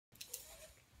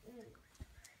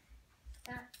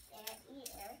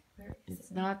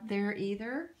not there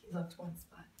either. He looked one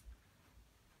spot.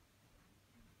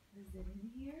 Is it in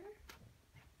here?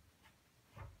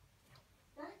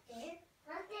 Not there.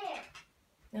 Not there.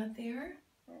 Not there?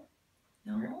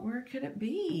 No. Where could it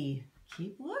be?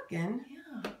 Keep looking.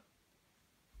 Yeah.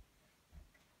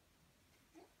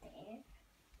 Not there.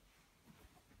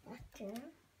 Not there.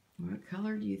 What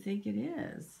color do you think it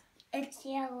is? It's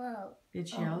yellow.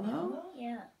 It's Oh, yellow?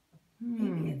 Yeah.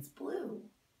 Maybe it's blue.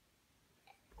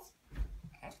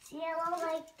 It's yellow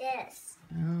like this.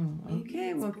 Oh, Maybe okay.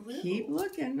 it's Well, blue. keep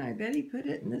looking. I bet he put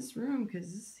it in this room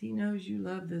because he knows you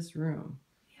love this room.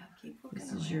 Yeah, keep looking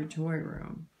This around. is your toy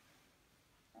room.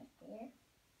 Not there.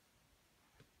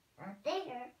 Not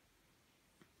there.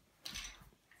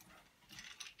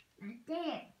 Not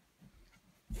there.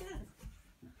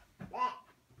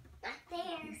 Not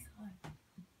there.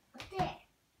 Not there.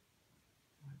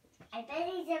 I bet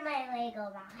he's in my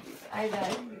Lego box. I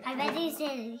bet. I bet he's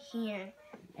in here.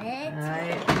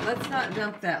 Let's not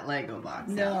dump that Lego box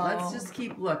No. out. Let's just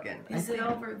keep looking. Is it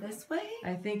over this way?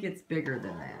 I think it's bigger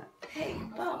than that. Hey,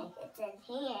 I Beau. think it's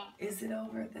in here. Is it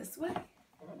over this way?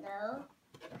 No.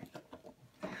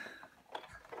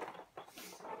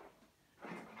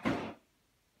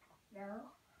 No.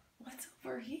 What's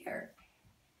over here?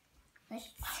 Let's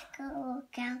go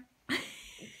look out.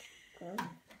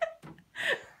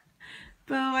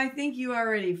 Bo, I think you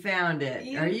already found it.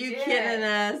 You Are you did. kidding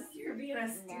us? You're being a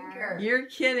stinker. You're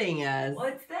kidding us.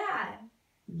 What's that?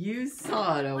 You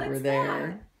saw it over What's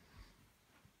there.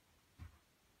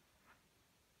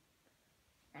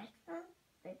 That's not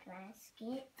the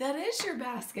basket. That is your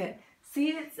basket. See,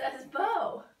 it says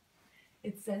Beau.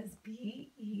 It says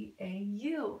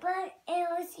B-E-A-U. But it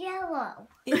was yellow.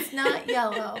 It's not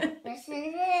yellow. Yes,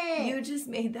 it is. You just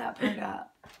made that part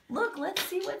up. Look, let's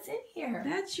see what's in here.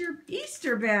 That's your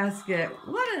Easter basket.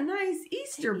 What a nice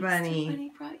Easter bunny. Easter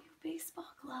Bunny brought you a baseball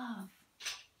glove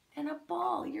and a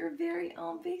ball, your very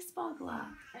own baseball glove.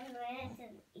 I went to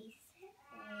the Easter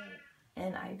egg.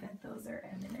 And I bet those are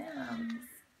M&Ms.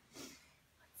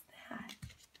 What's that?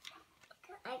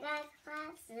 I got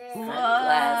glasses.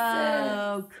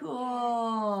 Whoa,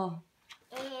 cool.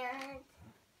 And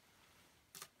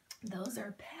Those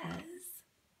are Pez.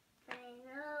 I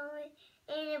know it.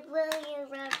 And a brilliant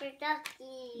rubber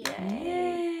ducky.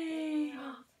 Yay!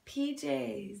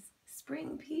 PJs.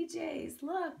 Spring PJs.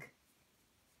 Look.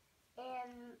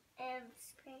 And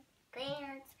spring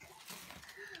pants.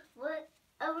 What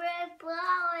a red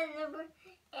ball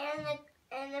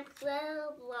and a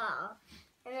blue ball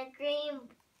and a green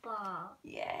ball.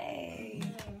 Yay!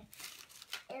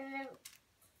 And the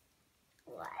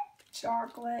what?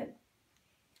 Chocolate.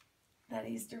 That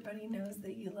Easter Bunny knows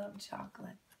that you love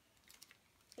chocolate.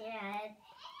 Yeah,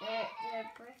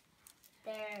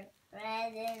 they're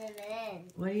red in the bin.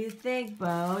 What do you think,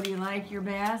 Bo? Do you like your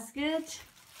basket?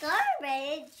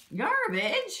 Garbage.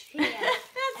 Garbage? Yeah.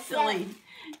 That's silly.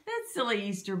 That's silly,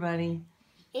 Easter Bunny.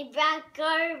 He brought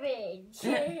garbage.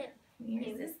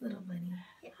 Here's this little bunny.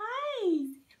 Hi.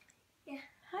 Yeah.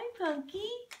 Hi, Punky.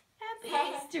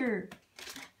 Happy Easter.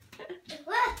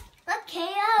 Look,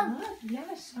 Caleb. Look,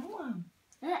 yeah, show him.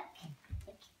 Look.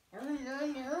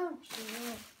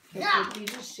 No. Could you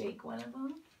just shake one of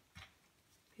them?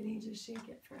 Could you just shake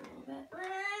it for a little bit? What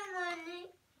am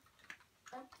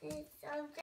I?